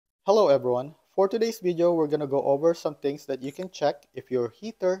Hello everyone. For today's video, we're going to go over some things that you can check if your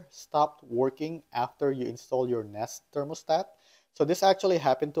heater stopped working after you install your Nest thermostat. So this actually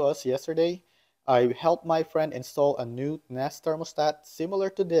happened to us yesterday. I helped my friend install a new Nest thermostat similar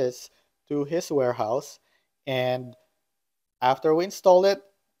to this to his warehouse, and after we installed it,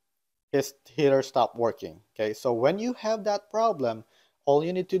 his heater stopped working. Okay, so when you have that problem, all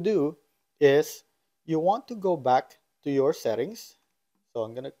you need to do is you want to go back to your settings. So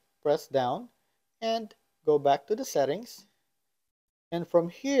I'm going to press down and go back to the settings. And from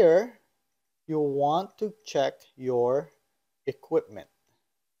here, you want to check your equipment.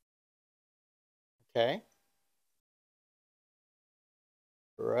 Okay,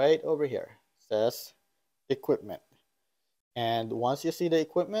 right over here it says equipment. And once you see the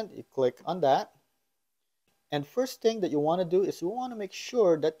equipment, you click on that. And first thing that you want to do is you want to make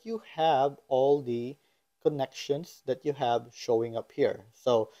sure that you have all the connections that you have showing up here.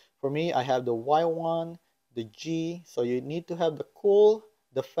 So for me, I have the Y1, the G. So you need to have the cool,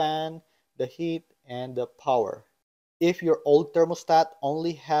 the fan, the heat, and the power. If your old thermostat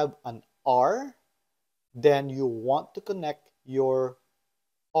only have an R, then you want to connect your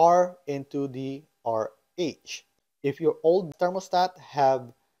R into the RH. If your old thermostat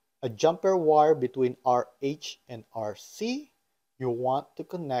have a jumper wire between RH and RC, you want to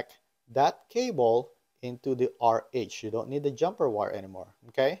connect that cable into the RH. You don't need the jumper wire anymore,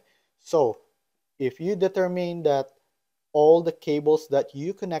 okay? So if you determine that all the cables that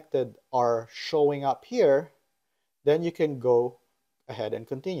you connected are showing up here, then you can go ahead and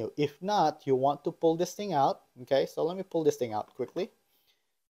continue. If not, you want to pull this thing out, okay? So let me pull this thing out quickly.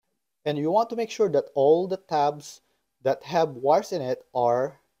 And you want to make sure that all the tabs that have wires in it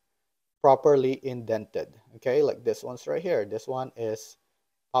are properly indented. Okay, like this one's right here. This one is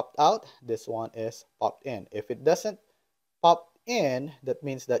popped out. This one is popped in. If it doesn't pop in, that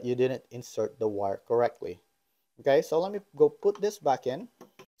means that you didn't insert the wire correctly. Okay, so let me go put this back in.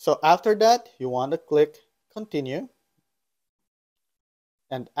 So after that, you want to click continue.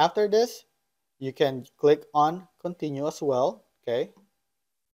 And after this, you can click on continue as well. Okay.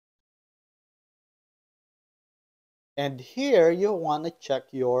 And here you want to check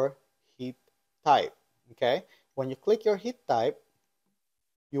your heat type. Okay. When you click your heat type,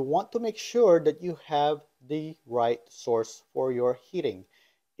 you want to make sure that you have the right source for your heating.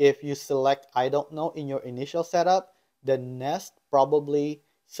 If you select I don't know in your initial setup, the Nest probably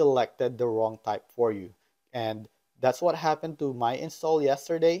selected the wrong type for you. And that's what happened to my install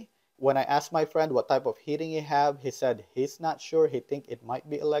yesterday. When I asked my friend what type of heating he have, he said he's not sure. He think it might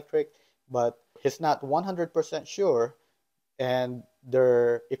be electric, but he's not 100% sure. And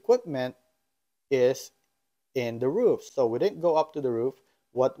their equipment is in the roof. So we didn't go up to the roof.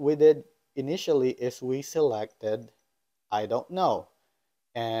 What we did initially is we selected I don't know.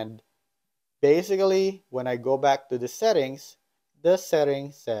 And basically, when I go back to the setting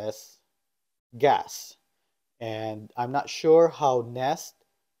says gas. And I'm not sure how Nest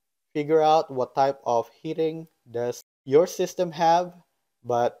figure out what type of heating does your system have,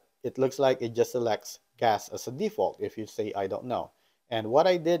 but it looks like it just selects gas as a default if you say I don't know. And what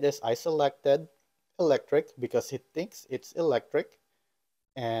I did is I selected electric because it thinks it's electric.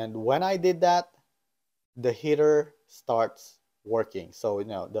 And when I did that, the heater starts working. So,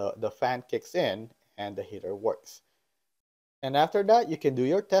 the fan kicks in and the heater works. And after that, you can do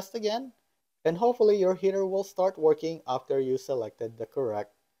your test again. And hopefully your heater will start working after you selected the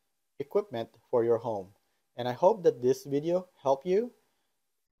correct equipment for your home. And I hope that this video helped you.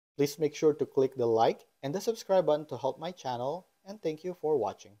 Please make sure to click the like and the subscribe button to help my channel. And thank you for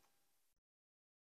watching.